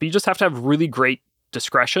but you just have to have really great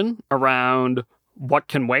discretion around what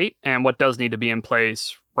can wait and what does need to be in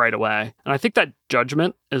place right away. And I think that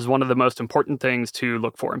judgment is one of the most important things to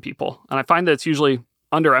look for in people. And I find that it's usually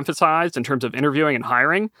underemphasized in terms of interviewing and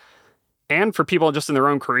hiring. And for people just in their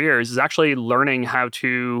own careers, is actually learning how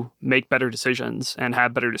to make better decisions and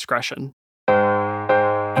have better discretion.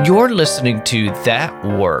 You're listening to That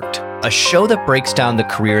Worked, a show that breaks down the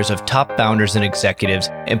careers of top founders and executives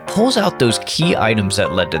and pulls out those key items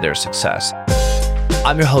that led to their success.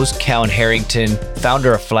 I'm your host, Callan Harrington,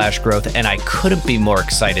 founder of Flash Growth, and I couldn't be more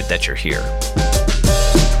excited that you're here.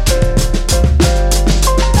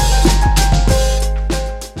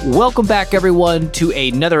 Welcome back, everyone, to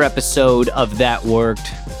another episode of That Worked.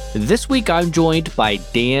 This week, I'm joined by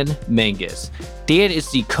Dan Manges. Dan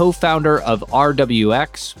is the co-founder of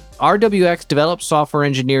RWX. RWX develops software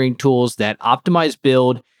engineering tools that optimize,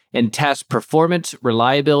 build, and test performance,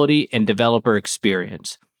 reliability, and developer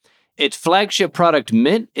experience. Its flagship product,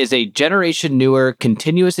 Mint, is a generation newer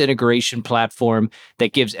continuous integration platform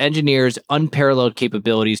that gives engineers unparalleled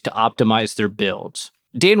capabilities to optimize their builds.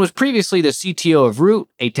 Dan was previously the CTO of Root,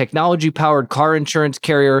 a technology-powered car insurance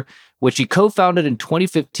carrier, which he co-founded in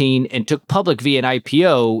 2015 and took public via an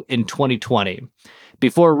IPO in 2020.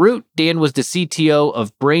 Before Root, Dan was the CTO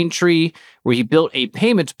of Braintree, where he built a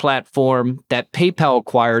payments platform that PayPal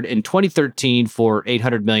acquired in 2013 for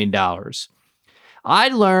 $800 million. I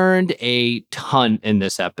learned a ton in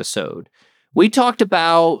this episode. We talked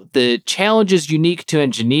about the challenges unique to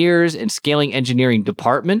engineers and scaling engineering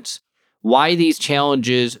departments, why these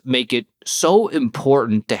challenges make it so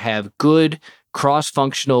important to have good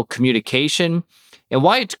cross-functional communication, and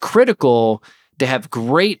why it's critical to have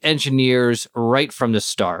great engineers right from the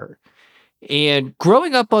start. And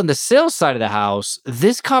growing up on the sales side of the house,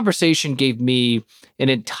 this conversation gave me an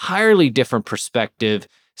entirely different perspective,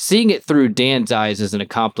 seeing it through Dan's eyes as an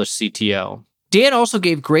accomplished CTO. Dan also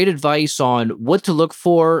gave great advice on what to look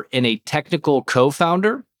for in a technical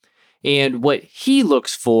co-founder and what he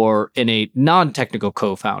looks for in a non-technical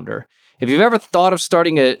co-founder. If you've ever thought of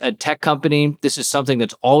starting a tech company, this is something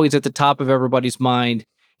that's always at the top of everybody's mind,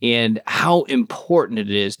 and how important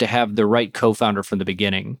it is to have the right co-founder from the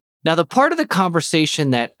beginning. Now, the part of the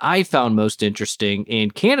conversation that I found most interesting,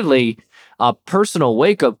 and candidly, a personal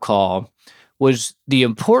wake-up call, was the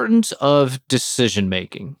importance of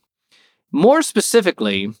decision-making. More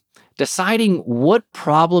specifically, deciding what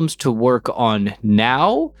problems to work on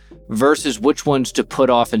now versus which ones to put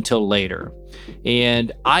off until later.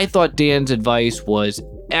 And I thought Dan's advice was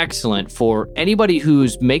excellent for anybody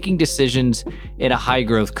who's making decisions in a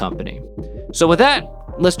high-growth company. So with that,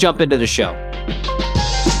 let's jump into the show.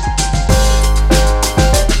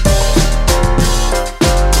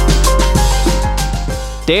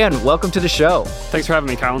 Dan, welcome to the show. Thanks for having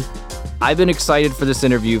me, Callan. I've been excited for this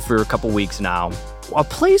interview for a couple weeks now. A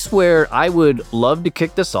place where I would love to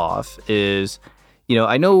kick this off is,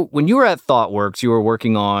 I know when you were at ThoughtWorks, you were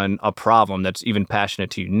working on a problem that's even passionate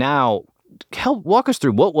to you. Now, walk us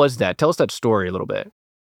through, what was that? Tell us that story a little bit.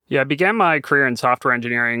 Yeah, I began my career in software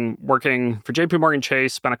engineering, working for JPMorgan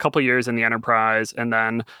Chase, spent a couple of years in the enterprise, and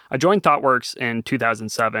then I joined ThoughtWorks in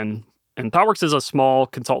 2007. And ThoughtWorks is a small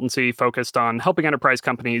consultancy focused on helping enterprise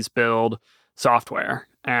companies build software.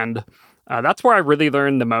 And that's where I really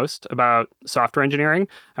learned the most about software engineering.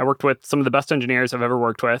 I worked with some of the best engineers I've ever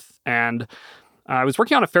worked with, and I was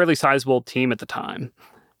working on a fairly sizable team at the time.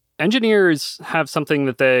 Engineers have something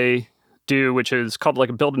that they do, which is called like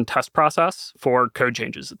a build and test process for code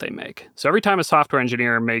changes that they make. So every time a software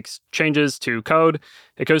engineer makes changes to code,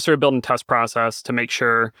 it goes through a build and test process to make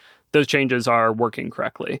sure those changes are working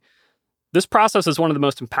correctly. This process is one of the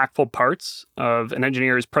most impactful parts of an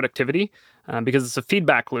engineer's productivity because it's a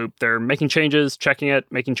feedback loop. They're making changes, checking it,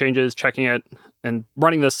 making changes, checking it, and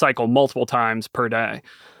running this cycle multiple times per day.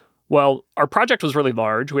 Well, our project was really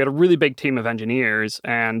large. We had a really big team of engineers,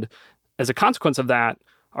 and as a consequence of that,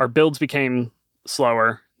 our builds became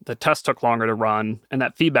slower, the tests took longer to run, and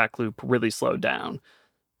that feedback loop really slowed down.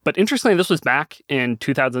 But interestingly, this was back in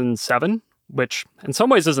 2007, which in some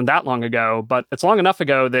ways isn't that long ago, but it's long enough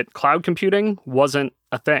ago that cloud computing wasn't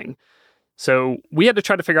a thing. So we had to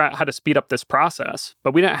try to figure out how to speed up this process,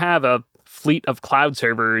 but we didn't have a fleet of cloud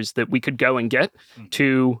servers that we could go and get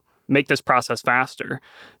to make this process faster.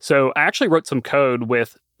 So I actually wrote some code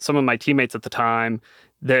with some of my teammates at the time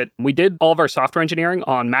that we did all of our software engineering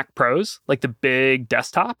on Mac Pros, like the big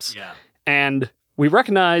desktops. Yeah. And we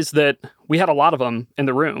recognized that we had a lot of them in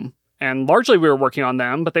the room. And largely we were working on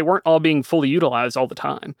them, but they weren't all being fully utilized all the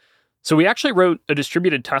time. So we actually wrote a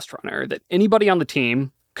distributed test runner that anybody on the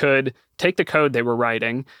team could take the code they were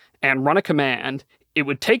writing and run a command it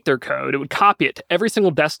would take their code, it would copy it to every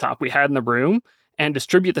single desktop we had in the room and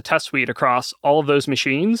distribute the test suite across all of those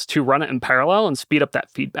machines to run it in parallel and speed up that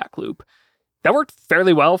feedback loop. That worked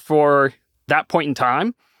fairly well for that point in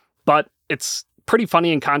time, but it's pretty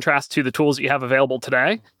funny in contrast to the tools that you have available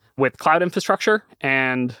today with cloud infrastructure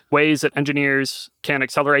and ways that engineers can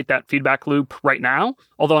accelerate that feedback loop right now.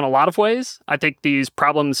 Although in a lot of ways, I think these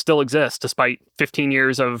problems still exist despite 15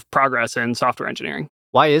 years of progress in software engineering.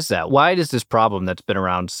 Why is that? Why does this problem that's been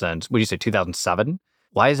around since, would you say 2007?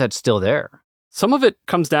 Why is that still there? Some of it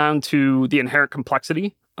comes down to the inherent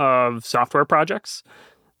complexity of software projects.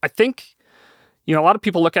 I think, a lot of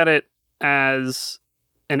people look at it as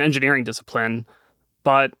an engineering discipline,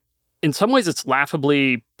 but in some ways it's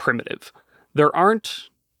laughably primitive. There aren't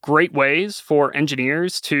great ways for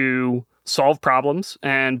engineers to solve problems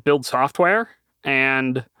and build software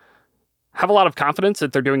and have a lot of confidence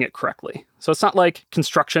that they're doing it correctly. So it's not like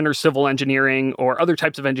construction or civil engineering or other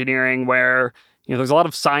types of engineering where there's a lot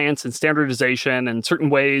of science and standardization and certain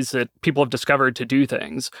ways that people have discovered to do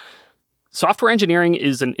things. Software engineering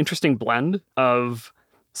is an interesting blend of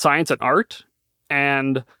science and art.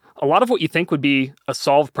 And a lot of what you think would be a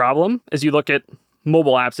solved problem as you look at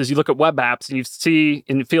mobile apps, as you look at web apps, and you see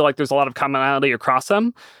and you feel like there's a lot of commonality across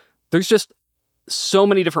them, there's just so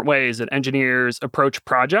many different ways that engineers approach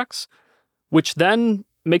projects, which then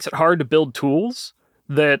makes it hard to build tools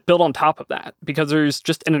that build on top of that, because there's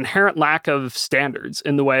just an inherent lack of standards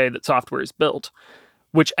in the way that software is built,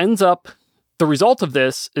 which ends up, the result of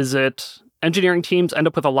this is that engineering teams end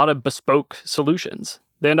up with a lot of bespoke solutions.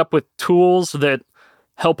 They end up with tools that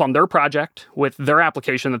help on their project with their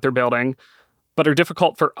application that they're building, but are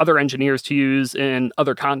difficult for other engineers to use in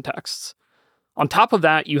other contexts. On top of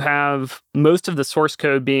that, you have most of the source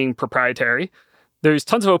code being proprietary. There's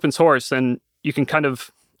tons of open source, and you can kind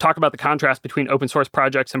of talk about the contrast between open source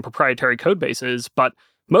projects and proprietary code bases, but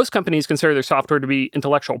most companies consider their software to be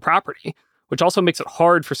intellectual property, which also makes it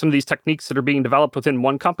hard for some of these techniques that are being developed within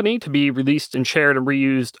one company to be released and shared and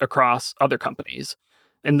reused across other companies.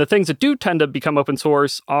 And the things that do tend to become open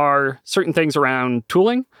source are certain things around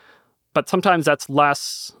tooling, but sometimes that's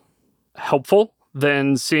less helpful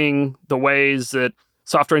than seeing the ways that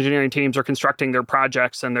software engineering teams are constructing their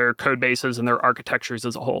projects and their code bases and their architectures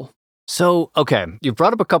as a whole. So, okay, you've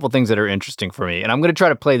brought up a couple things that are interesting for me, and I'm going to try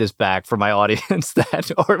to play this back for my audience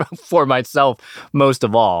or for myself most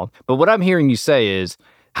of all. But what I'm hearing you say is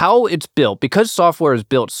how it's built, because software is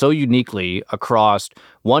built so uniquely across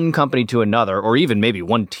one company to another, or even maybe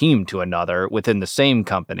one team to another within the same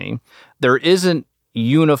company, there isn't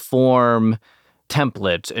uniform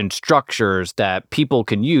templates and structures that people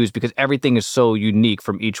can use because everything is so unique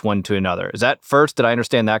from each one to another. Is that first? Did I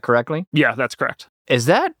understand that correctly? Yeah, that's correct. Is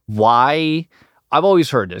that why? I've always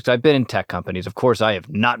heard this. I've been in tech companies. Of course, I have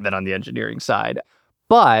not been on the engineering side.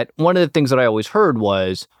 But one of the things that I always heard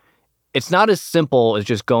was it's not as simple as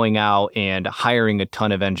just going out and hiring a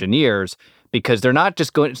ton of engineers, because they're not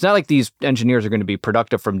just going, it's not like these engineers are going to be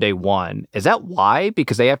productive from day one. Is that why?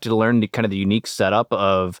 Because they have to learn the kind of the unique setup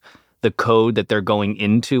of the code that they're going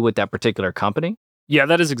into with that particular company? Yeah,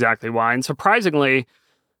 that is exactly why. And surprisingly,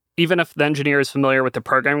 even if the engineer is familiar with the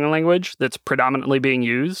programming language that's predominantly being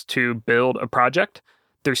used to build a project,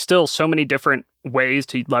 there's still so many different ways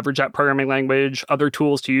to leverage that programming language, other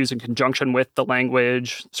tools to use in conjunction with the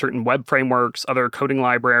language, certain web frameworks, other coding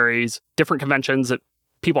libraries, different conventions that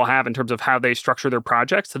people have in terms of how they structure their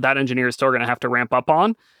projects that engineer is still going to have to ramp up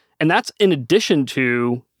on. And that's in addition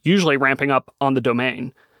to usually ramping up on the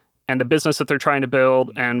domain and the business that they're trying to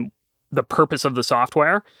build and the purpose of the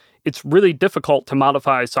software. It's really difficult to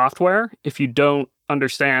modify software if you don't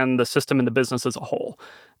understand the system and the business as a whole.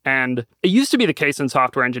 And it used to be the case in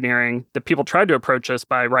software engineering that people tried to approach this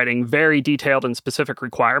by writing very detailed and specific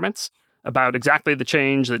requirements about exactly the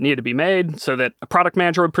change that needed to be made so that a product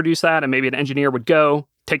manager would produce that and maybe an engineer would go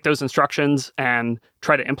take those instructions and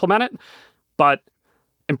try to implement it. But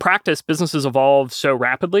in practice, businesses evolve so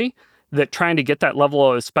rapidly that trying to get that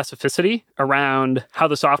level of specificity around how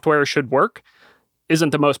the software should work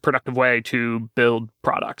isn't the most productive way to build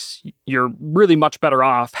products. You're really much better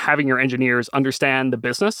off having your engineers understand the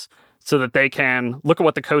business so that they can look at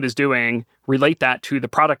what the code is doing, relate that to the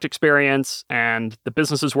product experience and the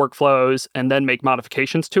business's workflows, and then make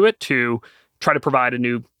modifications to it to try to provide a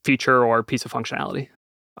new feature or piece of functionality.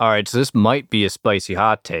 All right, so this might be a spicy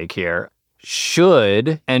hot take here.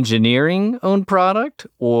 Should engineering own product,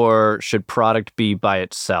 or should product be by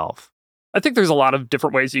itself? I think there's a lot of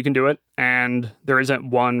different ways you can do it, and there isn't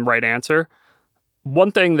one right answer.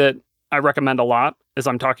 One thing that I recommend a lot as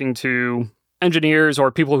I'm talking to engineers or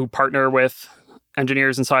people who partner with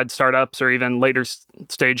engineers inside startups or even later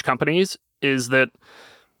stage companies is that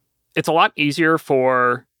it's a lot easier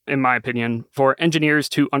for, in my opinion, for engineers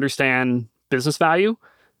to understand business value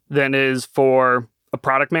than it is for a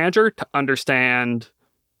product manager to understand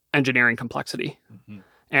engineering complexity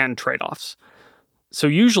and trade-offs. So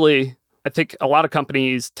usually, I think a lot of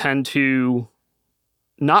companies tend to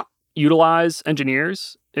not utilize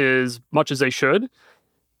engineers as much as they should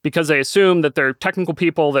because they assume that they're technical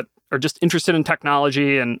people that are just interested in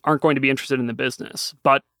technology and aren't going to be interested in the business.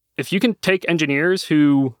 But if you can take engineers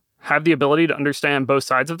who have the ability to understand both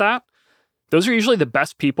sides of that, those are usually the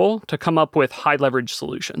best people to come up with high leverage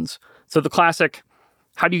solutions. So the classic,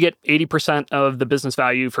 how do you get 80% of the business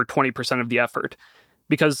value for 20% of the effort?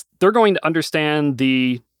 Because they're going to understand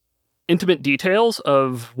the intimate details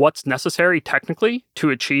of what's necessary technically to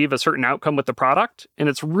achieve a certain outcome with the product. And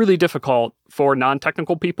it's really difficult for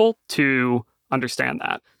non-technical people to understand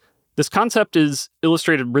that. This concept is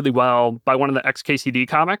illustrated really well by one of the XKCD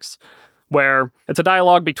comics, where it's a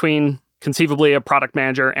dialogue between conceivably a product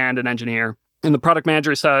manager and an engineer. And the product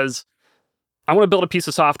manager says, I want to build a piece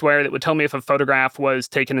of software that would tell me if a photograph was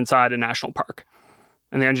taken inside a national park.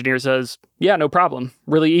 And the engineer says, yeah, no problem.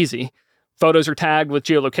 Really easy. Photos are tagged with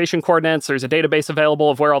geolocation coordinates. There's a database available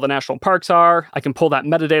of where all the national parks are. I can pull that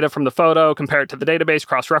metadata from the photo, compare it to the database,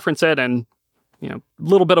 cross-reference it, and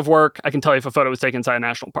little bit of work, I can tell you if a photo was taken inside a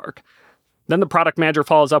national park. Then the product manager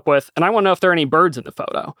follows up with, and I want to know if there are any birds in the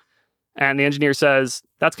photo. And the engineer says,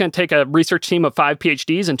 that's going to take a research team of 5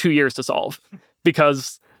 PhDs and 2 years to solve.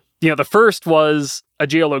 Because, the first was a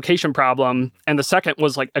geolocation problem, and the second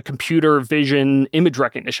was like a computer vision image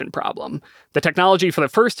recognition problem. The technology for the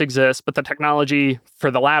first exists, but the technology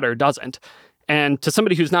for the latter doesn't. And to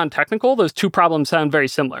somebody who's non-technical, those two problems sound very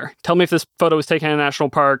similar. Tell me if this photo was taken in a national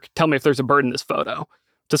park. Tell me if there's a bird in this photo.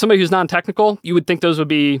 To somebody who's non-technical, you would think those would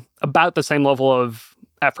be about the same level of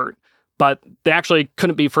effort, but they actually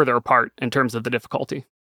couldn't be further apart in terms of the difficulty.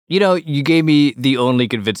 You gave me the only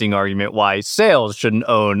convincing argument why sales shouldn't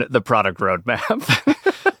own the product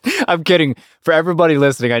roadmap. I'm kidding. For everybody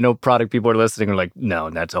listening, I know product people are listening and are like, no,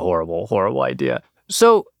 that's a horrible, horrible idea.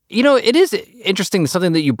 So, it is interesting.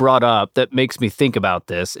 Something that you brought up that makes me think about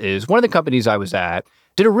this is one of the companies I was at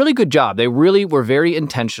did a really good job. They really were very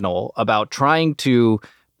intentional about trying to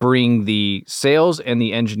bring the sales and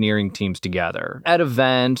the engineering teams together at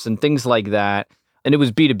events and things like that. And it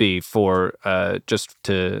was B2B for just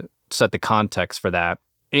to set the context for that.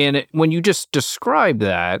 And when you just describe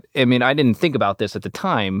that, I mean, I didn't think about this at the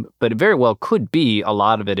time, but it very well could be a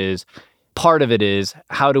lot of it is, part of it is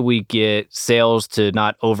how do we get sales to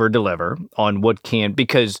not over-deliver on what can,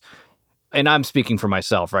 because, and I'm speaking for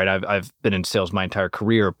myself, right? I've been in sales my entire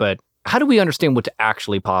career, but how do we understand what's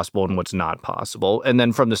actually possible and what's not possible? And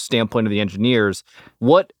then from the standpoint of the engineers,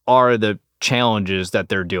 what are the challenges that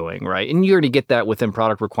they're doing, right? And you're going to get that within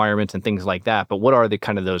product requirements and things like that, but what are the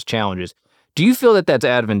kind of those challenges? Do you feel that that's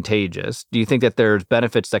advantageous? Do you think that there's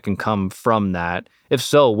benefits that can come from that? If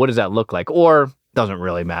so, what does that look like? Or doesn't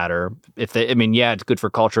really matter? It's good for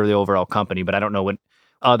culture of the overall company, but I don't know what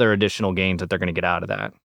other additional gains that they're going to get out of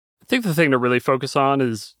that. I think the thing to really focus on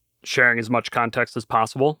is sharing as much context as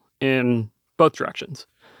possible in both directions.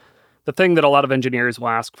 The thing that a lot of engineers will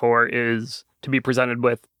ask for is to be presented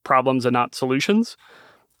with problems and not solutions.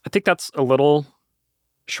 I think that's a little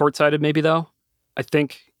short-sighted maybe, though. I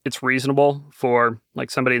think it's reasonable for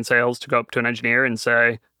somebody in sales to go up to an engineer and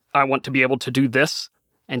say, I want to be able to do this,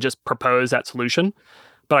 and just propose that solution.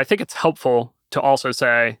 But I think it's helpful to also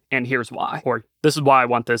say, and here's why, or this is why I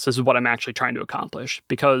want this is what I'm actually trying to accomplish.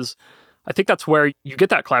 Because I think that's where you get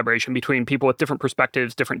that collaboration between people with different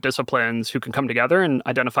perspectives, different disciplines who can come together and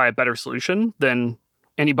identify a better solution than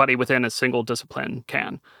anybody within a single discipline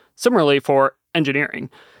can. Similarly for engineering,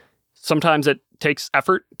 sometimes it takes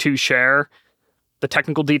effort to share the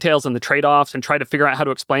technical details and the trade-offs and try to figure out how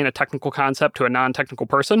to explain a technical concept to a non-technical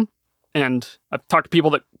person. And I've talked to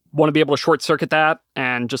people that want to be able to short circuit that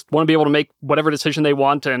and just want to be able to make whatever decision they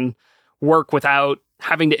want and work without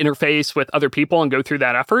having to interface with other people and go through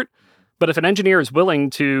that effort. But if an engineer is willing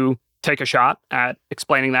to take a shot at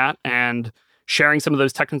explaining that and sharing some of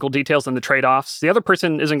those technical details and the trade-offs, the other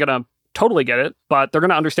person isn't going to totally get it, but they're going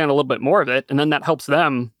to understand a little bit more of it. And then that helps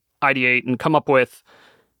them ideate and come up with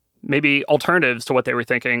maybe alternatives to what they were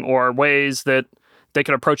thinking or ways that they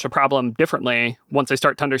could approach the problem differently once they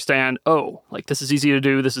start to understand, this is easy to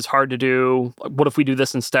do, this is hard to do. What if we do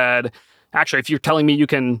this instead? Actually, if you're telling me you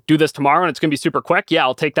can do this tomorrow and it's going to be super quick, yeah,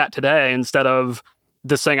 I'll take that today instead of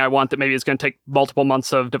this thing I want that maybe is going to take multiple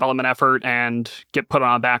months of development effort and get put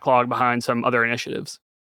on a backlog behind some other initiatives.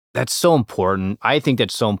 That's so important. I think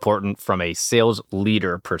that's so important from a sales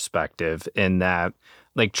leader perspective in that,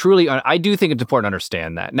 truly, I do think it's important to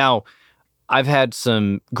understand that. Now, I've had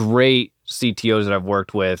some great CTOs that I've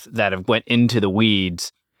worked with that have went into the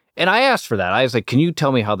weeds. And I asked for that. I was like, can you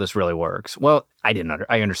tell me how this really works? Well, I didn't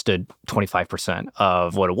I understood 25%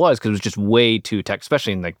 of what it was because it was just way too tech,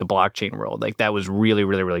 especially in like the blockchain world. Like that was really,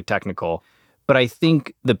 really, really technical. But I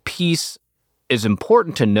think the piece is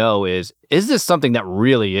important to know is this something that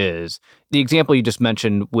really is? The example you just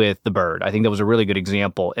mentioned with the bird, I think that was a really good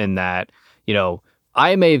example in that,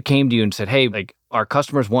 I may have came to you and said, hey, like our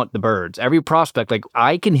customers want the birds. Every prospect, like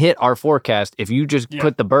I can hit our forecast if you just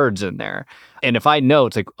put the birds in there. And if I know,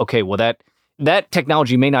 it's like, okay, well that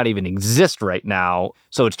technology may not even exist right now,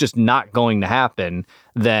 so it's just not going to happen,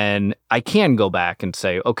 then I can go back and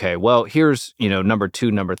say, okay, well, here's, number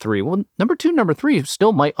 2, number 3. Well, number 2, number 3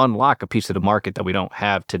 still might unlock a piece of the market that we don't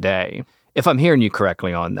have today. If I'm hearing you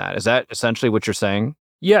correctly on that, is that essentially what you're saying?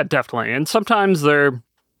 Yeah, definitely. And sometimes there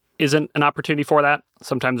isn't an opportunity for that.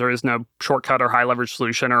 Sometimes there is no shortcut or high leverage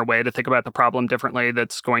solution or a way to think about the problem differently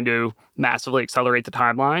that's going to massively accelerate the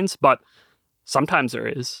timelines. But sometimes there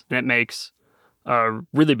is, and it makes a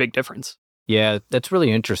really big difference. Yeah, that's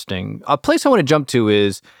really interesting. A place I want to jump to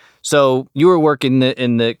is, so you were working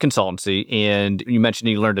in the consultancy and you mentioned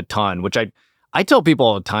you learned a ton, which I tell people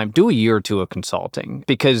all the time, do a year or two of consulting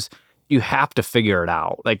because you have to figure it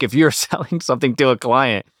out. Like if you're selling something to a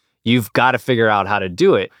client, you've got to figure out how to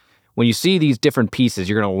do it. When you see these different pieces,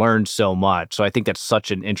 you're going to learn so much. So I think that's such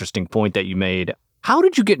an interesting point that you made. How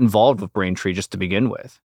did you get involved with Braintree just to begin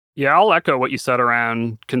with? Yeah, I'll echo what you said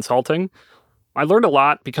around consulting. I learned a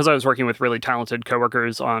lot because I was working with really talented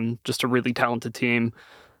coworkers on just a really talented team.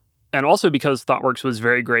 And also because ThoughtWorks was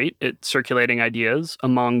very great at circulating ideas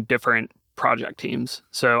among different project teams.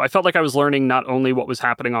 So I felt like I was learning not only what was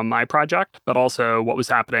happening on my project, but also what was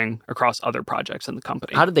happening across other projects in the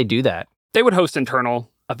company. How did they do that? They would host internal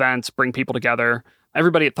events, bring people together.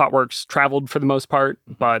 Everybody at ThoughtWorks traveled for the most part,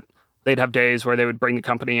 but they'd have days where they would bring the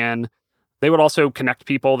company in. They would also connect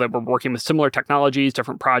people that were working with similar technologies,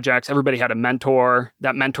 different projects. Everybody had a mentor.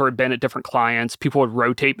 That mentor had been at different clients. People would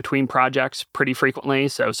rotate between projects pretty frequently.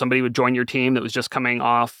 So somebody would join your team that was just coming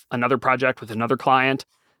off another project with another client.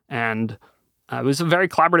 And it was a very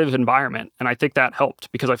collaborative environment. And I think that helped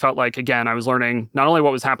because I felt like, again, I was learning not only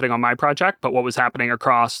what was happening on my project, but what was happening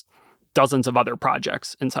across dozens of other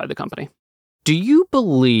projects inside the company. Do you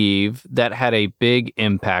believe that had a big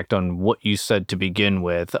impact on what you said to begin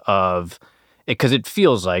with of, because it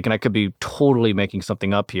feels like, and I could be totally making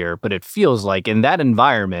something up here, but it feels like in that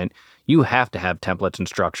environment, you have to have templates and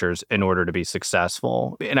structures in order to be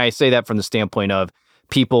successful. And I say that from the standpoint of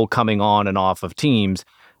people coming on and off of teams.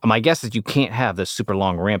 My guess is you can't have this super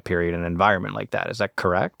long ramp period in an environment like that. Is that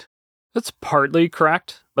correct? That's partly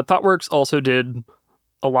correct, but ThoughtWorks also did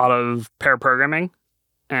a lot of pair programming,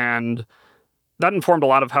 and that informed a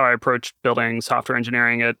lot of how I approached building software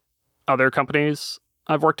engineering at other companies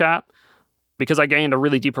I've worked at, because I gained a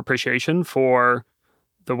really deep appreciation for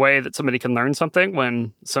the way that somebody can learn something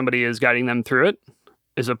when somebody is guiding them through it,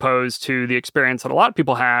 as opposed to the experience that a lot of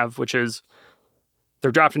people have, which is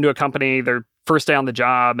they're dropped into a company, their first day on the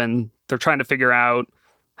job, and they're trying to figure out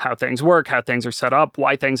how things work, how things are set up,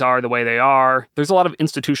 why things are the way they are. There's a lot of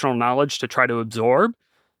institutional knowledge to try to absorb.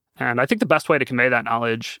 And I think the best way to convey that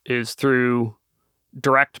knowledge is through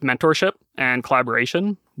direct mentorship and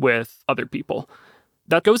collaboration with other people.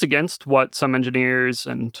 That goes against what some engineers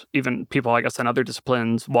and even people, I guess, in other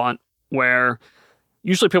disciplines want, where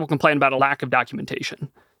usually people complain about a lack of documentation.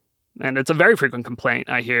 And it's a very frequent complaint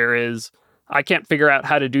I hear is, I can't figure out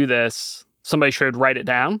how to do this. Somebody should write it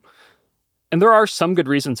down. And there are some good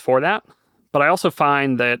reasons for that. But I also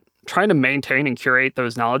find that trying to maintain and curate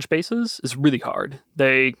those knowledge bases is really hard.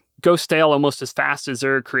 They go stale almost as fast as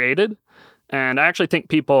they're created. And I actually think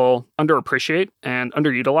people underappreciate and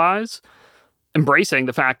underutilize embracing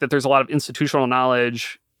the fact that there's a lot of institutional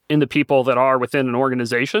knowledge in the people that are within an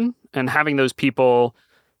organization, and having those people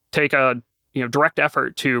take a direct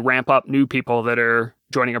effort to ramp up new people that are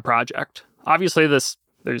joining a project. Obviously, there's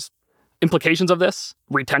implications of this.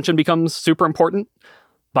 Retention becomes super important,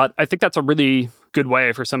 but I think that's a really good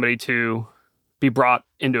way for somebody to be brought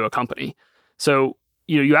into a company. So,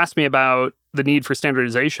 you asked me about the need for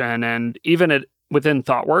standardization, and even within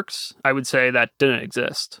ThoughtWorks, I would say that didn't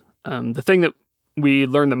exist. The thing that we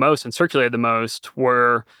learned the most and circulated the most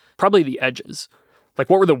were probably the edges. Like,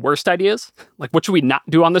 what were the worst ideas? Like, what should we not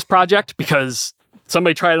do on this project because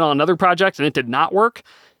somebody tried it on another project and it did not work?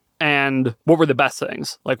 And what were the best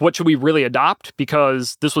things? Like, what should we really adopt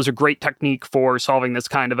because this was a great technique for solving this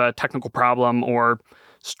kind of a technical problem or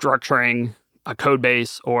structuring a code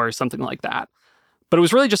base or something like that. But it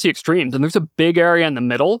was really just the extremes. And there's a big area in the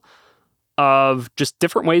middle of just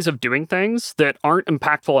different ways of doing things that aren't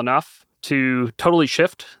impactful enough to totally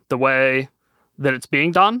shift the way that it's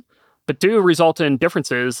being done, but do result in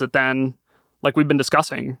differences that then, like we've been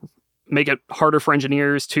discussing, make it harder for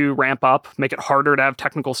engineers to ramp up, make it harder to have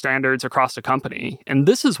technical standards across the company. And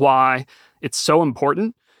this is why it's so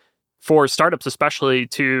important for startups, especially,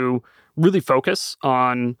 to really focus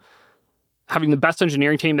on having the best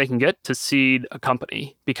engineering team they can get to seed a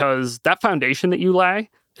company, because that foundation that you lay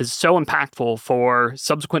is so impactful for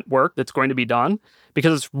subsequent work that's going to be done,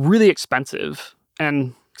 because it's really expensive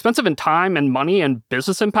in time and money and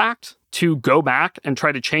business impact to go back and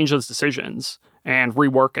try to change those decisions and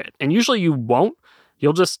rework it. And usually you won't.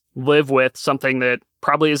 You'll just live with something that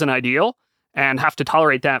probably isn't ideal and have to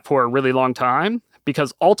tolerate that for a really long time,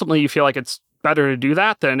 because ultimately you feel like it's better to do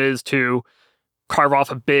that than it is to carve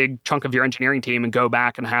off a big chunk of your engineering team and go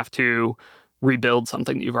back and have to rebuild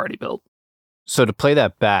something that you've already built. So to play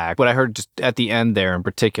that back, what I heard just at the end there in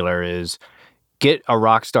particular is get a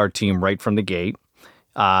rock star team right from the gate.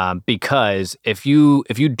 Because if you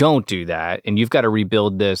don't do that and you've got to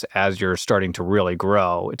rebuild this as you're starting to really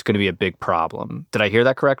grow, it's going to be a big problem. Did I hear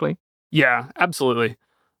that correctly? Yeah, absolutely.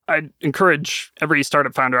 I encourage every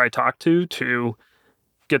startup founder I talk to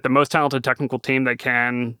get the most talented technical team they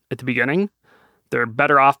can at the beginning. They're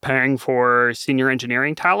better off paying for senior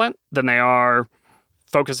engineering talent than they are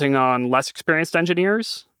focusing on less experienced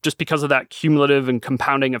engineers, just because of that cumulative and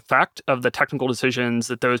compounding effect of the technical decisions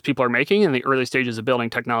that those people are making in the early stages of building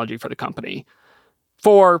technology for the company.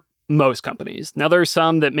 For most companies. Now, there are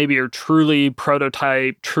some that maybe are truly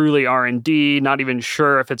prototype, truly R&D, not even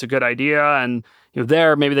sure if it's a good idea. And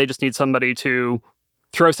there, maybe they just need somebody to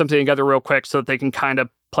throw something together real quick so that they can kind of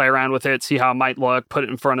play around with it, see how it might look, put it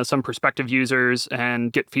in front of some prospective users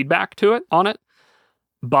and get feedback on it.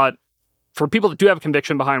 But for people that do have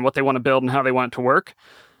conviction behind what they want to build and how they want it to work,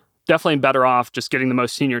 definitely better off just getting the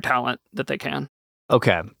most senior talent that they can.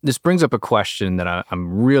 Okay. This brings up a question that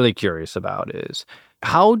I'm really curious about is,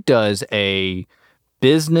 how does a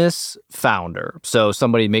business founder, so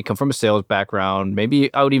somebody may come from a sales background,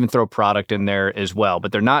 maybe I would even throw product in there as well,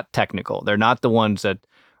 but they're not technical. They're not the ones that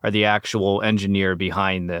are the actual engineer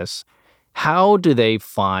behind this. How do they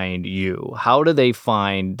find you? How do they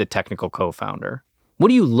find the technical co-founder? What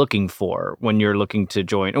are you looking for when you're looking to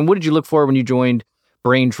join? And what did you look for when you joined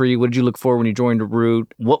Braintree? What did you look for when you joined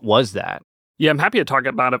Root? What was that? Yeah, I'm happy to talk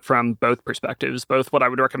about it from both perspectives, both what I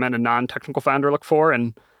would recommend a non-technical founder look for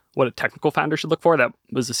and what a technical founder should look for. That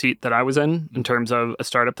was the seat that I was in terms of a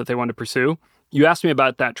startup that they wanted to pursue. You asked me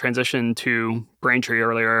about that transition to Braintree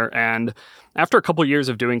earlier, and after a couple of years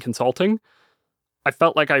of doing consulting, I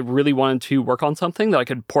felt like I really wanted to work on something that I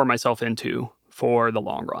could pour myself into for the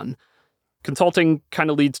long run. Consulting kind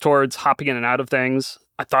of leads towards hopping in and out of things.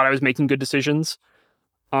 I thought I was making good decisions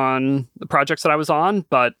on the projects that I was on,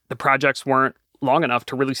 but the projects weren't long enough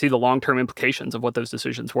to really see the long-term implications of what those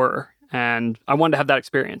decisions were. And I wanted to have that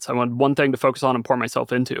experience. I wanted one thing to focus on and pour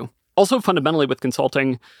myself into. Also, fundamentally with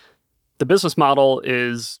consulting, the business model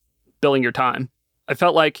is billing your time. I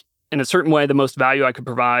felt like in a certain way, the most value I could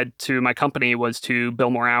provide to my company was to bill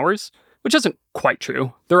more hours, which isn't quite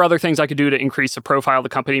true. There are other things I could do to increase the profile of the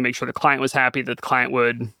company, make sure the client was happy, that the client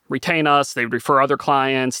would retain us, they would refer other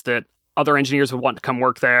clients, that other engineers would want to come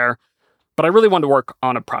work there. But I really wanted to work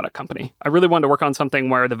on a product company. I really wanted to work on something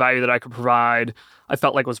where the value that I could provide, I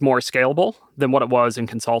felt like was more scalable than what it was in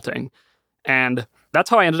consulting. And that's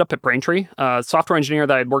how I ended up at Braintree. A software engineer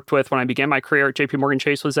that I had worked with when I began my career at JP Morgan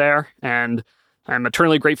Chase was there. And I'm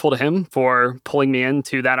eternally grateful to him for pulling me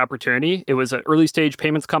into that opportunity. It was an early stage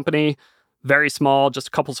payments company, very small, just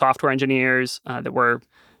a couple software engineers that were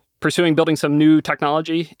pursuing building some new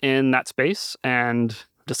technology in that space, and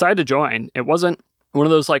decided to join. It wasn't one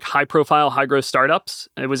of those like high profile, high growth startups.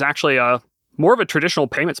 It was actually more of a traditional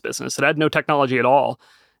payments business that had no technology at all.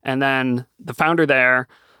 And then the founder there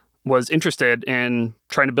was interested in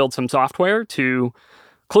trying to build some software to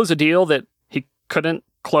close a deal that he couldn't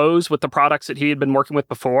close with the products that he had been working with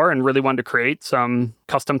before, and really wanted to create some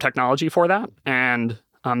custom technology for that. And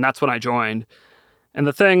that's when I joined. And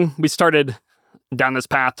we started down this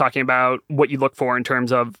path talking about what you look for in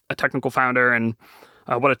terms of a technical founder and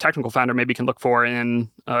what a technical founder maybe can look for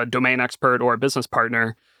in a domain expert or a business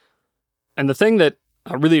partner. And the thing that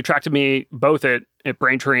really attracted me both at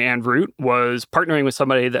Braintree and Root was partnering with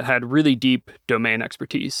somebody that had really deep domain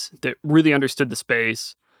expertise, that really understood the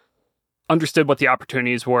space, understood what the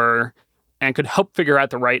opportunities were, and could help figure out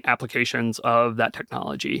the right applications of that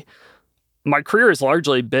technology. My career has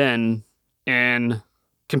largely been in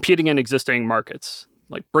competing in existing markets.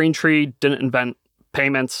 Like Braintree didn't invent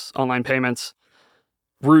payments, online payments.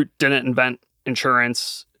 Root didn't invent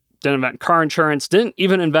insurance. didn't invent car insurance, didn't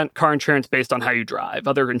even invent car insurance based on how you drive.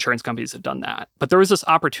 Other insurance companies have done that. But there was this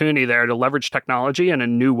opportunity there to leverage technology in a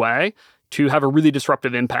new way to have a really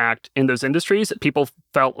disruptive impact in those industries that people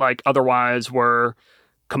felt like otherwise were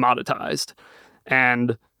commoditized.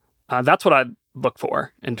 And that's what I look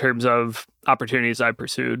for in terms of opportunities I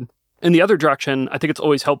pursued. In the other direction, I think it's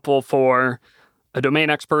always helpful for a domain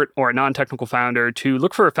expert or a non-technical founder to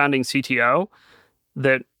look for a founding CTO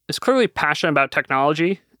that is clearly passionate about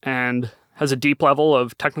technology and has a deep level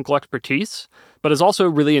of technical expertise, but is also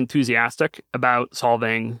really enthusiastic about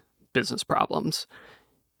solving business problems.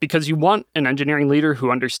 Because you want an engineering leader who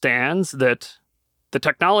understands that the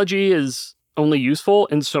technology is only useful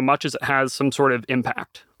in so much as it has some sort of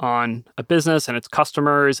impact on a business and its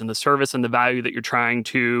customers and the service and the value that you're trying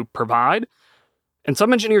to provide. And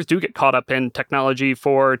some engineers do get caught up in technology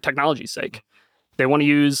for technology's sake. They want to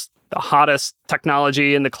use the hottest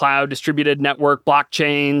technology in the cloud, distributed network,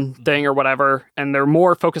 blockchain thing or whatever. And they're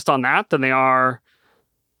more focused on that than they are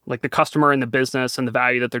like the customer and the business and the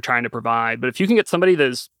value that they're trying to provide. But if you can get somebody that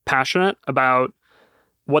is passionate about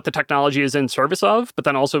what the technology is in service of, but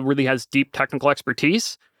then also really has deep technical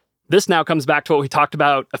expertise, this now comes back to what we talked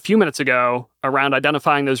about a few minutes ago around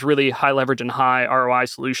identifying those really high leverage and high ROI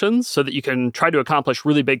solutions so that you can try to accomplish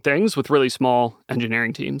really big things with really small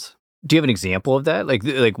engineering teams. Do you have an example of that?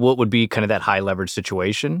 Like what would be kind of that high leverage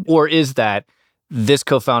situation? Or is that this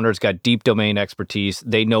co-founder's got deep domain expertise,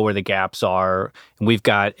 they know where the gaps are, and we've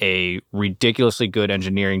got a ridiculously good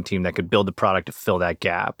engineering team that could build the product to fill that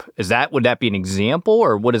gap? Would that be an example,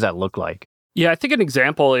 or what does that look like? Yeah, I think an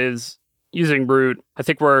example is using Root. I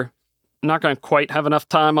think we're not going to quite have enough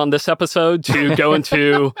time on this episode to go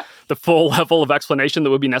into the full level of explanation that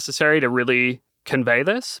would be necessary to really convey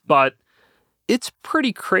this, but it's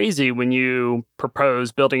pretty crazy when you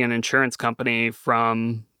propose building an insurance company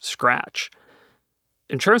from scratch.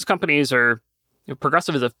 Insurance companies are,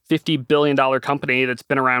 Progressive is a $50 billion company that's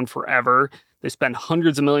been around forever. They spend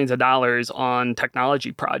hundreds of millions of dollars on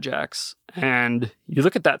technology projects. And you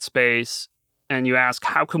look at that space and you ask,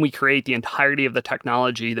 how can we create the entirety of the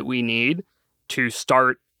technology that we need to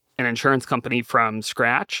start an insurance company from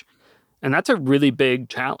scratch? And that's a really big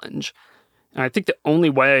challenge. And I think the only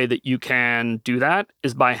way that you can do that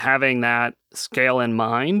is by having that scale in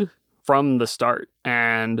mind from the start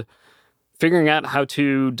and figuring out how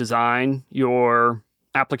to design your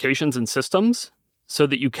applications and systems so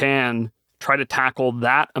that you can try to tackle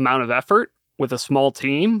that amount of effort with a small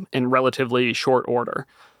team in relatively short order,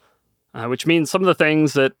 which means some of the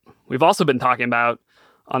things that we've also been talking about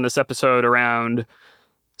on this episode around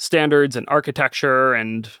standards and architecture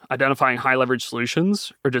and identifying high leverage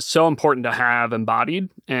solutions are just so important to have embodied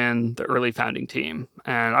in the early founding team.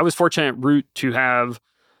 And I was fortunate at Root to have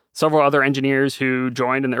several other engineers who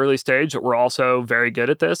joined in the early stage that were also very good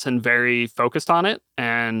at this and very focused on it.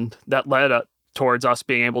 And that led towards us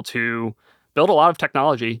being able to build a lot of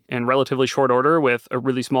technology in relatively short order with a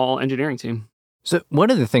really small engineering team. So one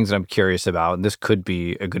of the things that I'm curious about, and this could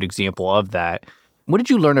be a good example of that, what did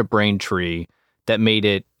you learn at Braintree that made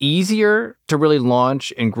it easier to really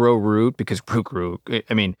launch and grow Root? Because Root grew,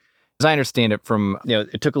 I mean, as I understand it from,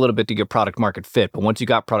 it took a little bit to get product market fit, but once you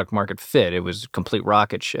got product market fit, it was a complete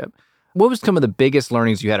rocket ship. What was some of the biggest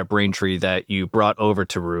learnings you had at Braintree that you brought over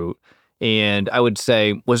to Root? And I would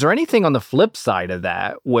say, was there anything on the flip side of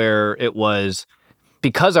that where it was,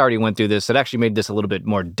 because I already went through this, it actually made this a little bit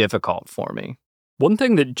more difficult for me? One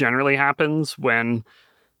thing that generally happens when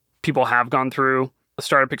people have gone through a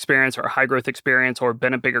startup experience or a high growth experience or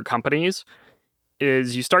been at bigger companies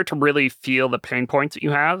is you start to really feel the pain points that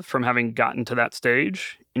you have from having gotten to that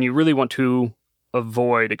stage. And you really want to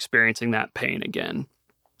avoid experiencing that pain again.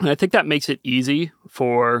 And I think that makes it easy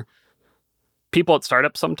for people at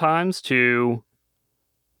startups sometimes to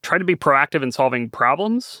try to be proactive in solving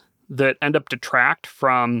problems that end up detract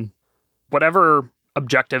from whatever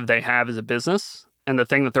objective they have as a business and the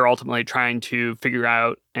thing that they're ultimately trying to figure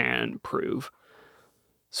out and prove.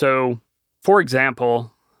 So, for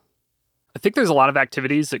example, I think there's a lot of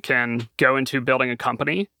activities that can go into building a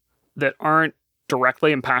company that aren't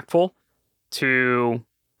directly impactful to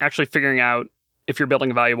actually figuring out if you're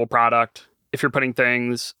building a valuable product, if you're putting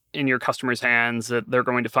things in your customers' hands that they're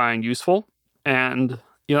going to find useful. And,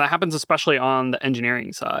 that happens especially on the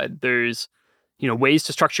engineering side. There's, ways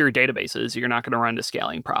to structure your databases. You're not going to run into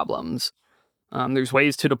scaling problems. There's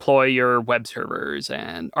ways to deploy your web servers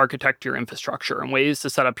and architect your infrastructure and ways to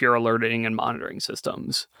set up your alerting and monitoring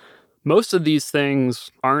systems. Most of these things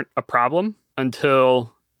aren't a problem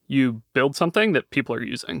until you build something that people are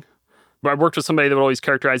using. I've worked with somebody that would always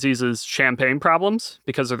characterize these as champagne problems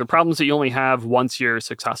because they're the problems that you only have once you're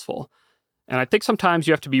successful. And I think sometimes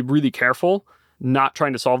you have to be really careful not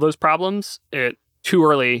trying to solve those problems at too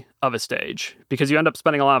early of a stage, because you end up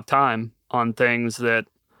spending a lot of time on things that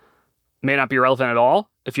may not be relevant at all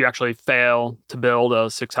if you actually fail to build a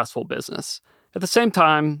successful business. At the same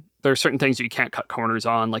time, there are certain things that you can't cut corners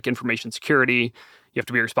on, like information security. You have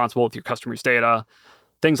to be responsible with your customers' data,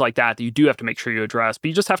 things like that that you do have to make sure you address. But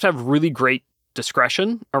you just have to have really great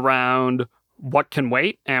discretion around what can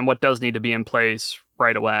wait and what does need to be in place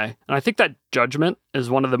right away. And I think that judgment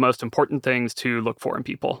is one of the most important things to look for in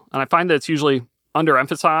people. And I find that it's usually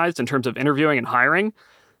underemphasized in terms of interviewing and hiring,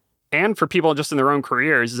 and for people just in their own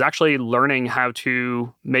careers, is actually learning how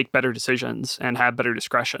to make better decisions and have better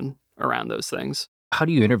discretion around those things. How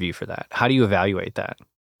do you interview for that? How do you evaluate that?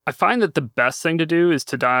 I find that the best thing to do is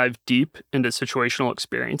to dive deep into situational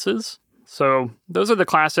experiences. So those are the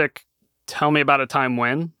classic tell me about a time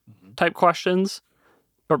when type questions,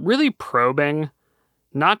 but really probing,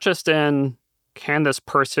 not just in can this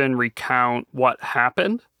person recount what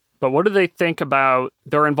happened, but what do they think about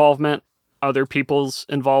their involvement, other people's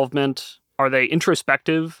involvement? Are they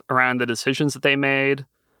introspective around the decisions that they made,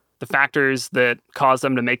 the factors that caused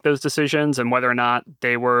them to make those decisions, and whether or not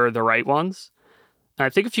they were the right ones? And I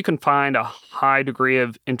think if you can find a high degree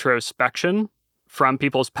of introspection from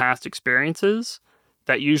people's past experiences,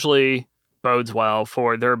 that usually bodes well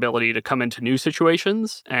for their ability to come into new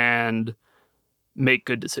situations and make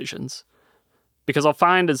good decisions. Because I'll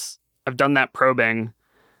find as I've done that probing,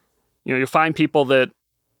 you'll find people that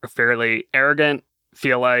are fairly arrogant,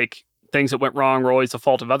 feel like things that went wrong were always the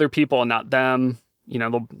fault of other people and not them.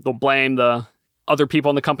 They'll blame the other people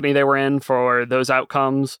in the company they were in for those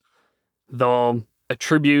outcomes. They'll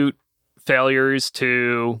attribute failures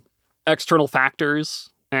to external factors.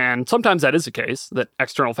 And sometimes that is the case, that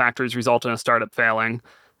external factors result in a startup failing.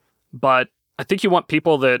 But I think you want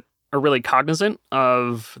people that are really cognizant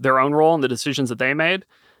of their own role in the decisions that they made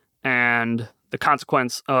and the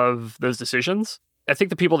consequence of those decisions. I think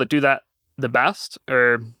the people that do that the best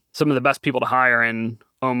are some of the best people to hire in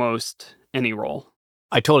almost any role.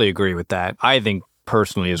 I totally agree with that. I think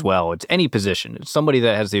personally as well, it's any position. It's somebody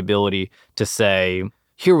that has the ability to say,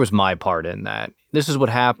 here was my part in that. This is what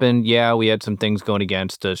happened. Yeah, we had some things going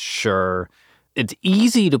against us. Sure. It's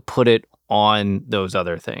easy to put it on those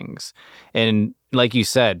other things. And like you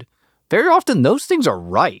said, very often those things are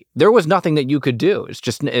right. There was nothing that you could do. It's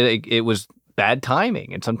just, it was bad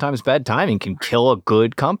timing. And sometimes bad timing can kill a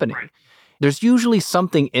good company. Right. There's usually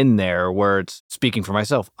something in there where it's, speaking for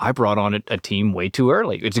myself, I brought on a team way too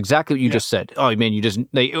early. It's exactly what you just said. Oh, man,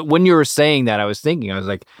 when you were saying that, I was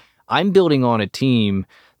like, I'm building on a team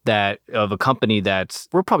of a company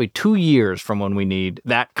we're probably 2 years from when we need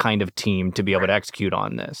that kind of team to be able to execute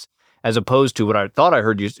on this. As opposed to what I thought I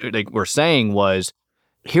heard you were saying was,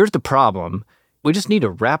 here's the problem. We just need to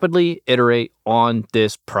rapidly iterate on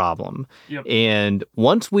this problem. Yep. And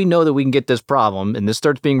once we know that we can get this problem and this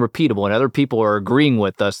starts being repeatable and other people are agreeing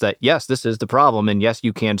with us that, yes, this is the problem and yes,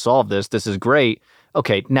 you can solve this. This is great.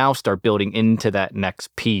 Okay, now start building into that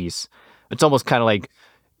next piece. It's almost kind of like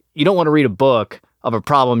you don't want to read a book of a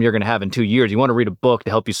problem you're going to have in 2 years. You want to read a book to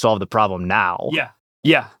help you solve the problem now.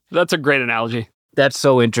 Yeah, that's a great analogy. That's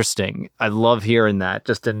so interesting. I love hearing that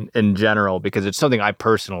just in general, because it's something I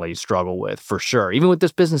personally struggle with for sure. Even with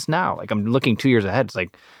this business now, like I'm looking 2 years ahead. It's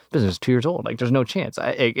like business is 2 years old. Like there's no chance.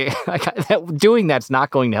 Doing that's not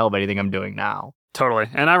going to help anything I'm doing now. Totally.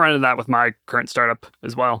 And I run into that with my current startup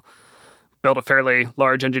as well. Built a fairly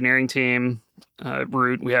large engineering team.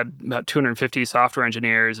 Root, we had about 250 software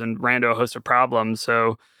engineers and ran into a host of problems.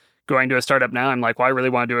 So going to a startup now, I'm like, well, I really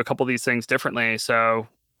want to do a couple of these things differently. So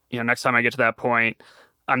next time I get to that point,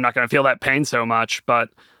 I'm not going to feel that pain so much. But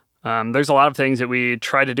there's a lot of things that we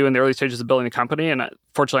try to do in the early stages of building the company. And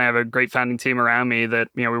fortunately, I have a great founding team around me that,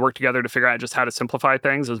 we work together to figure out just how to simplify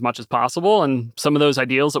things as much as possible. And some of those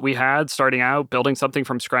ideals that we had starting out, building something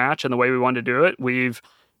from scratch and the way we wanted to do it, we've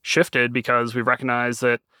shifted because we've recognized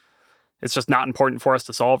that it's just not important for us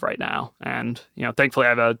to solve right now. And, thankfully, I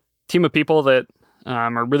have a team of people that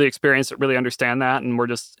are really experienced, that really understand that. And we're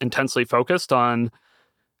just intensely focused on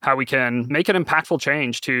how we can make an impactful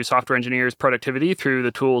change to software engineers' productivity through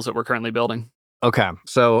the tools that we're currently building. Okay,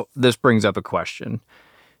 so this brings up a question.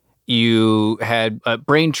 You had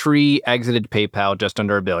Braintree exited PayPal just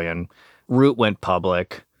under $1 billion. Root went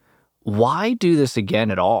public. Why do this again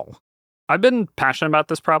at all? I've been passionate about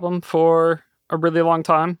this problem for a really long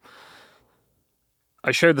time.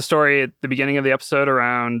 I shared the story at the beginning of the episode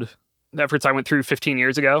around the efforts I went through 15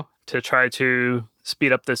 years ago to try to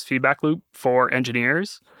speed up this feedback loop for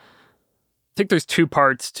engineers. I think there's two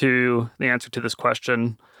parts to the answer to this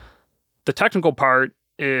question. The technical part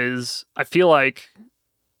is I feel like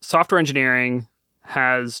software engineering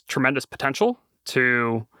has tremendous potential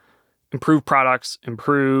to improve products,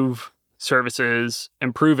 improve services,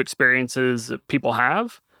 improve experiences that people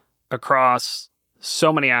have across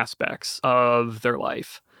so many aspects of their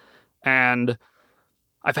life. And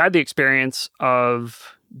I've had the experience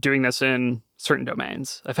of doing this in certain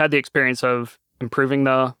domains. I've had the experience of improving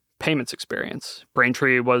the payments experience.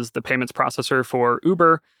 Braintree was the payments processor for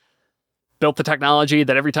Uber, built the technology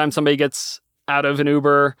that every time somebody gets out of an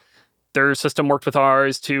Uber, their system worked with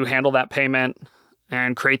ours to handle that payment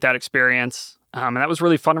and create that experience. And that was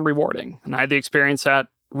really fun and rewarding. And I had the experience at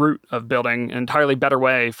Root of building an entirely better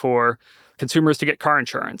way for consumers to get car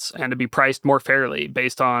insurance and to be priced more fairly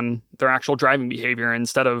based on their actual driving behavior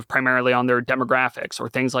instead of primarily on their demographics or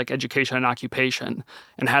things like education and occupation,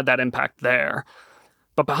 and had that impact there.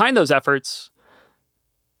 But behind those efforts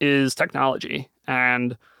is technology.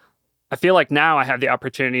 And I feel like now I have the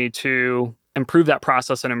opportunity to improve that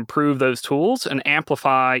process and improve those tools and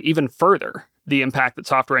amplify even further the impact that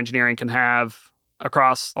software engineering can have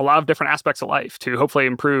across a lot of different aspects of life to hopefully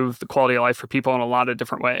improve the quality of life for people in a lot of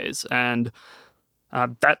different ways. And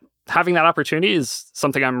that having that opportunity is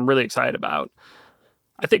something I'm really excited about.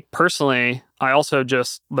 I think personally, I also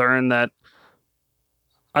just learned that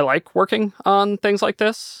I like working on things like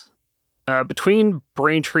this. Between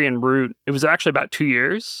Braintree and Root, it was actually about 2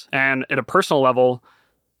 years. And at a personal level,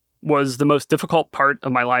 was the most difficult part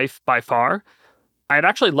of my life by far. I had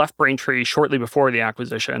actually left Braintree shortly before the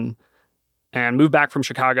acquisition and moved back from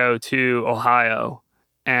Chicago to Ohio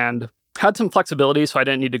and had some flexibility, so I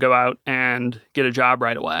didn't need to go out and get a job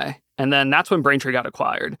right away. And then that's when Braintree got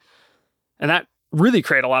acquired. And that really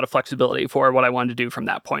created a lot of flexibility for what I wanted to do from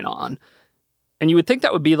that point on. And you would think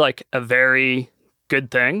that would be like a very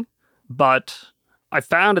good thing, but I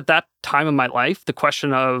found at that time in my life, the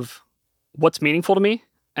question of what's meaningful to me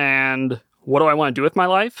and what do I want to do with my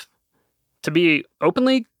life to be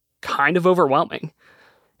openly kind of overwhelming.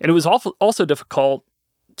 And it was also difficult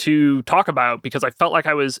to talk about because I felt like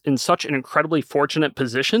I was in such an incredibly fortunate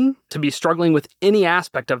position to be struggling with any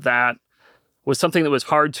aspect of that was something that was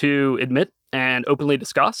hard to admit and openly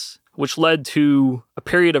discuss, which led to a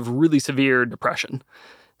period of really severe depression.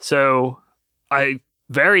 So I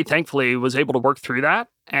very thankfully was able to work through that.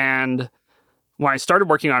 And when I started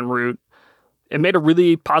working on Root, it made a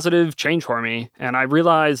really positive change for me. And I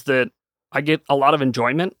realized that I get a lot of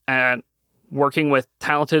enjoyment at working with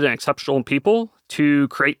talented and exceptional people to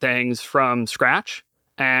create things from scratch.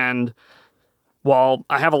 And while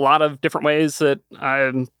I have a lot of different ways that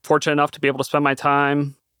I'm fortunate enough to be able to spend my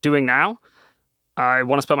time doing now, I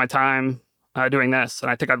want to spend my time doing this. And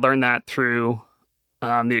I think I learned that through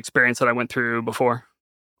the experience that I went through before.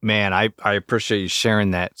 Man, I appreciate you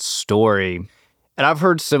sharing that story. And I've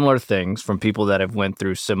heard similar things from people that have went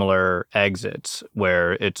through similar exits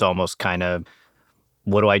where it's almost kind of,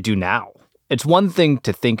 what do I do now? It's one thing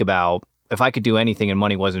to think about, if I could do anything and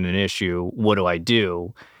money wasn't an issue, what do I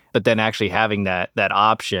do? But then actually having that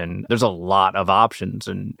option, there's a lot of options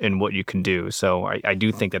in what you can do. So I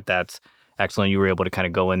do think that that's excellent. You were able to kind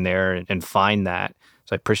of go in there and find that.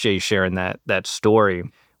 So I appreciate you sharing that story.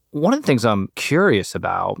 One of the things I'm curious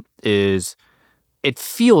about is, it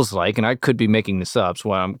feels like, and I could be making this up,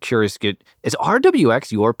 so I'm curious to get, is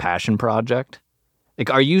RWX your passion project?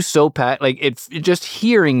 Like, are you so it's just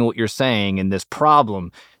hearing what you're saying and this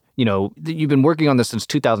problem, you've been working on this since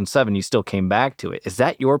 2007, you still came back to it. Is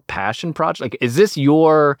that your passion project? Like, is this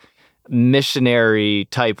your missionary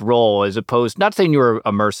type role as opposed, not saying you were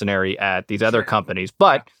a mercenary at these other companies,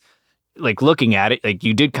 but like looking at it, like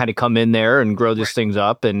you did kind of come in there and grow these things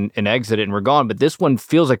up and exit it and we're gone. But this one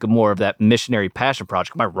feels like more of that missionary passion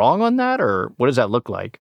project. Am I wrong on that, or what does that look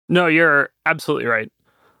like? No, you're absolutely right.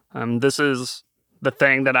 This is the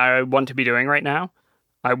thing that I want to be doing right now.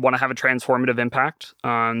 I want to have a transformative impact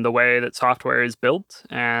on the way that software is built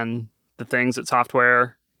and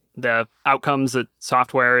the outcomes that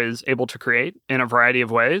software is able to create in a variety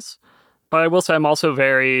of ways. But I will say I'm also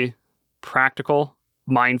very practical,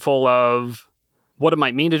 mindful of what it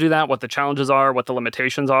might mean to do that, what the challenges are, what the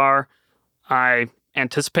limitations are. I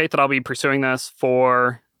anticipate that I'll be pursuing this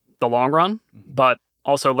for the long run, but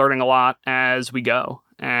also learning a lot as we go.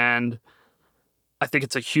 And I think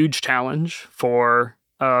it's a huge challenge for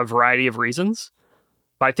a variety of reasons,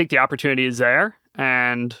 but I think the opportunity is there,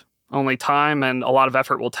 and only time and a lot of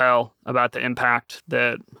effort will tell about the impact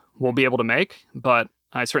that we'll be able to make. But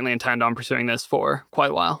I certainly intend on pursuing this for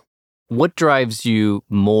quite a while. What drives you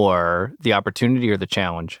more, the opportunity or the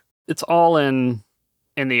challenge? It's all in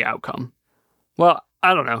the outcome. Well,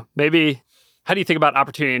 I don't know. Maybe, how do you think about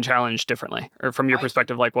opportunity and challenge differently? Or from your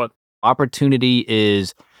perspective, like what? Opportunity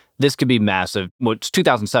is this could be massive. Well, it's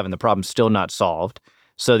 2007. The problem's still not solved.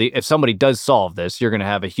 So if somebody does solve this, you're going to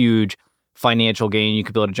have a huge financial gain. You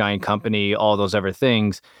could build a giant company, all those other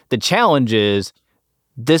things. The challenge is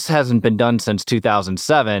this hasn't been done since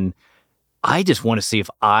 2007. I just want to see if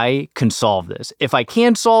I can solve this. If I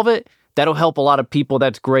can solve it, that'll help a lot of people.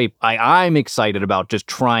 That's great. I'm excited about just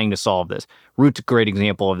trying to solve this. Root's a great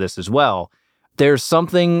example of this as well. There's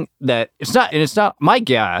something that it's not my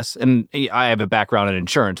guess, and I have a background in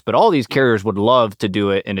insurance, but all these carriers would love to do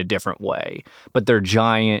it in a different way, but they're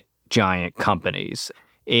giant companies.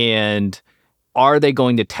 And are they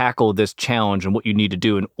going to tackle this challenge and what you need to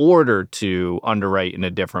do in order to underwrite in a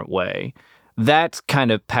different way? That's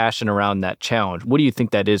kind of passion around that challenge. What do you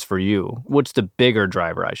think that is for you? What's the bigger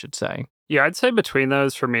driver, I should say? Yeah, I'd say between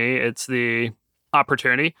those for me, it's the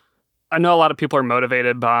opportunity. I know a lot of people are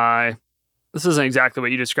motivated by, this isn't exactly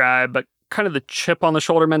what you described, but kind of the chip on the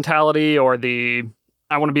shoulder mentality or the,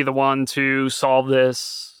 I want to be the one to solve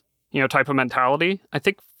this, type of mentality. I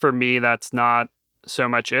think for me, that's not so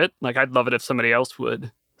much it. Like, I'd love it if somebody else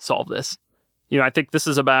would solve this. I think this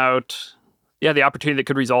is about, the opportunity that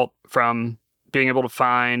could result from being able to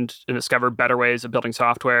find and discover better ways of building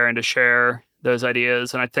software and to share those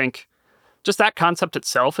ideas. And I think just that concept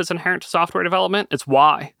itself is inherent to software development. It's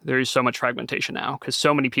why there is so much fragmentation now, because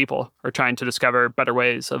so many people are trying to discover better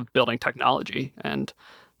ways of building technology. And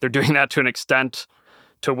they're doing that to an extent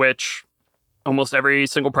to which almost every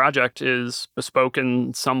single project is bespoke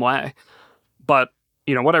in some way. But,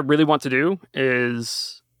 what I really want to do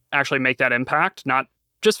is actually make that impact, not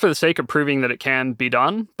just for the sake of proving that it can be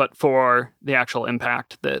done, but for the actual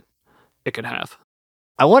impact that it could have.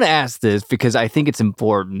 I want to ask this because I think it's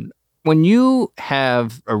important. When you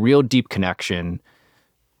have a real deep connection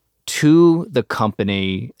to the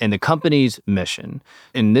company and the company's mission,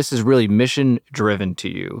 and this is really mission driven to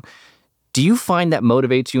you, do you find that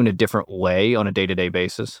motivates you in a different way on a day-to-day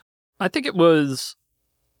basis? I think it was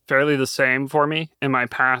fairly the same for me in my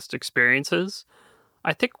past experiences.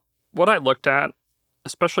 I think what I looked at,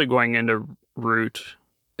 especially going into Root,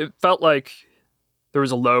 it felt like there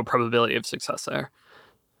was a low probability of success there.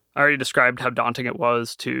 I already described how daunting it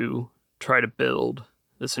was to try to build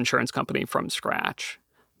this insurance company from scratch.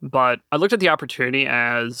 But I looked at the opportunity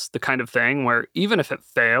as the kind of thing where even if it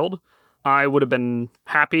failed, I would have been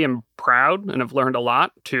happy and proud and have learned a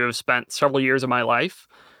lot to have spent several years of my life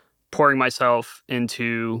pouring myself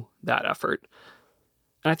into that effort.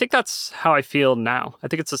 And I think that's how I feel now. I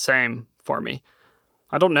think it's the same for me.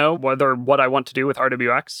 I don't know whether what I want to do with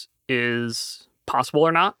RWX is possible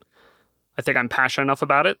or not. I think I'm passionate enough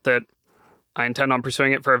about it that I intend on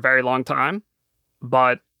pursuing it for a very long time.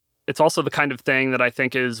 But it's also the kind of thing that I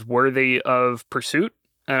think is worthy of pursuit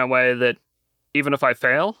in a way that even if I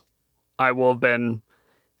fail, I will have been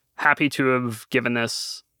happy to have given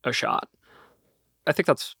this a shot. I think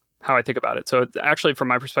that's how I think about it. So it actually, from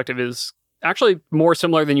my perspective, is actually more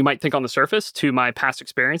similar than you might think on the surface to my past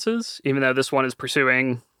experiences, even though this one is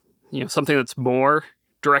pursuing, something that's more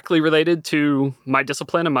directly related to my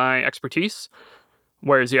discipline and my expertise,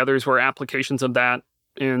 whereas the others were applications of that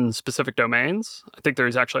in specific domains. I think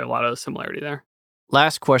there's actually a lot of similarity there.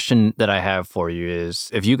 Last question that I have for you is,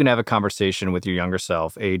 if you can have a conversation with your younger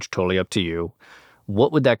self, age totally up to you,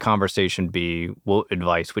 what would that conversation be? What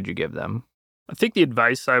advice would you give them? I think the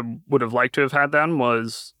advice I would have liked to have had then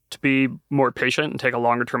was to be more patient and take a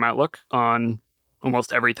longer term outlook on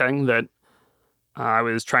almost everything that I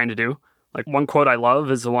was trying to do. Like, one quote I love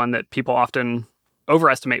is the one that people often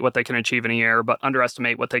overestimate what they can achieve in a year, but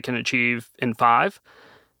underestimate what they can achieve in 5.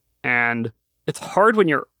 And it's hard when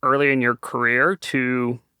you're early in your career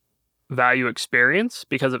to value experience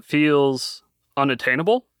because it feels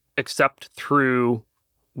unattainable except through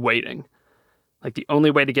waiting. Like, the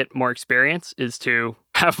only way to get more experience is to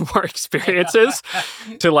have more experiences,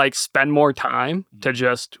 to spend more time, to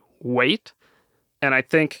just wait. And I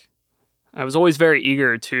think I was always very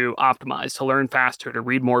eager to optimize, to learn faster, to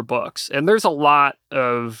read more books. And there's a lot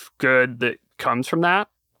of good that comes from that.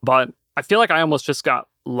 But I feel like I almost just got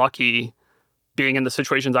lucky being in the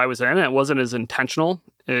situations I was in. It wasn't as intentional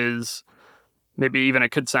as maybe even it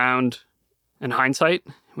could sound in hindsight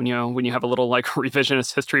when you have a little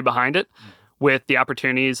revisionist history behind it, with the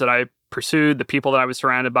opportunities that I pursued, the people that I was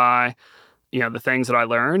surrounded by, the things that I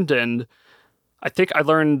learned. And I think I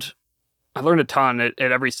learned a ton at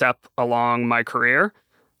every step along my career,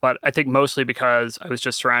 but I think mostly because I was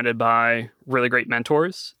just surrounded by really great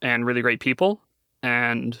mentors and really great people.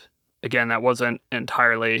 And again, that wasn't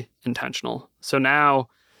entirely intentional. So now,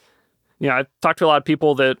 I've talked to a lot of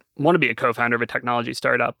people that want to be a co-founder of a technology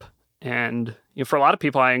startup. And for a lot of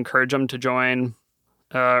people, I encourage them to join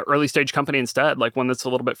early stage company instead, like one that's a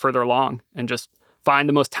little bit further along, and just find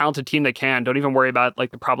the most talented team they can. Don't even worry about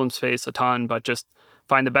like the problem space a ton, but just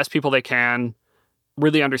find the best people they can,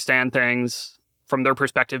 really understand things from their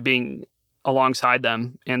perspective, being alongside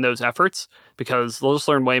them in those efforts, because they'll just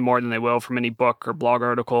learn way more than they will from any book or blog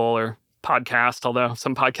article or podcast, although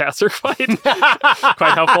some podcasts are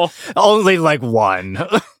quite helpful. Only like one.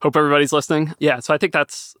 Hope everybody's listening. Yeah, so I think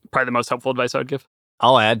that's probably the most helpful advice I would give.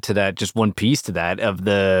 I'll add to that just one piece to that of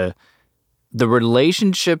the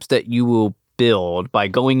relationships that you will build by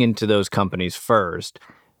going into those companies first.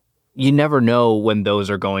 You never know when those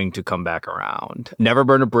are going to come back around. Never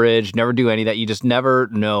burn a bridge, never do any of that. You just never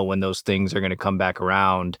know when those things are going to come back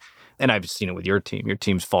around. And I've seen it with your team. Your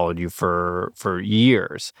team's followed you for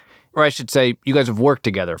years. Or I should say, you guys have worked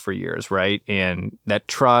together for years, right? And that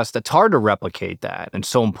trust, it's hard to replicate that. And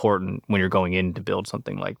so important when you're going in to build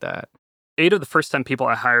something like that. 8 of the first 10 people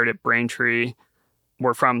I hired at Braintree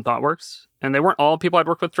were from ThoughtWorks. And they weren't all people I'd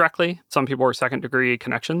worked with directly. Some people were second degree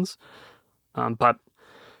connections. But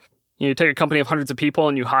you take a company of hundreds of people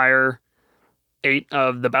and you hire 8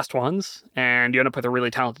 of the best ones, and you end up with a really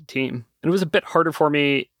talented team. And it was a bit harder for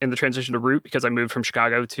me in the transition to Root because I moved from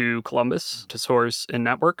Chicago to Columbus to source and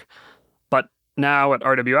network. But now at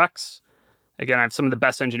RWX, again, I have some of the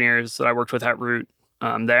best engineers that I worked with at Root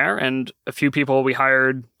there, and a few people we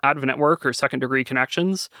hired out of network or second degree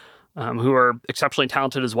connections who are exceptionally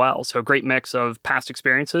talented as well. So a great mix of past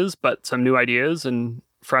experiences, but some new ideas and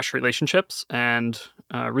fresh relationships, and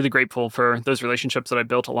really grateful for those relationships that I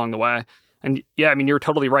built along the way. And yeah, I mean, you're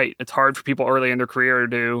totally right. It's hard for people early in their career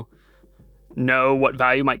to know what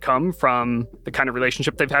value might come from the kind of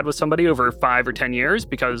relationship they've had with somebody over 5 or 10 years,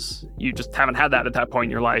 because you just haven't had that at that point in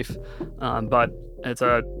your life. But it's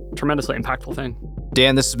a tremendously impactful thing.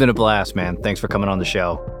 Dan, this has been a blast, man. Thanks for coming on the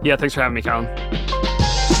show. Yeah, thanks for having me, Colin.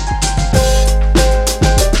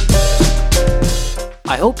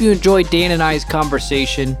 I hope you enjoyed Dan and I's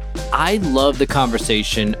conversation. I love the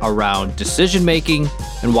conversation around decision making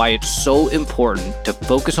and why it's so important to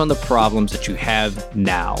focus on the problems that you have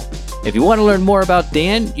now. If you want to learn more about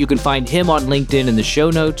Dan, you can find him on LinkedIn in the show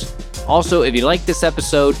notes. Also, if you like this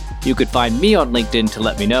episode, you could find me on LinkedIn to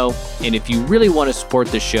let me know. And if you really want to support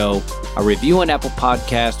the show, a review on Apple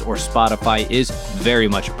Podcast or Spotify is very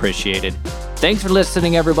much appreciated. Thanks for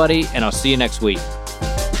listening, everybody, and I'll see you next week.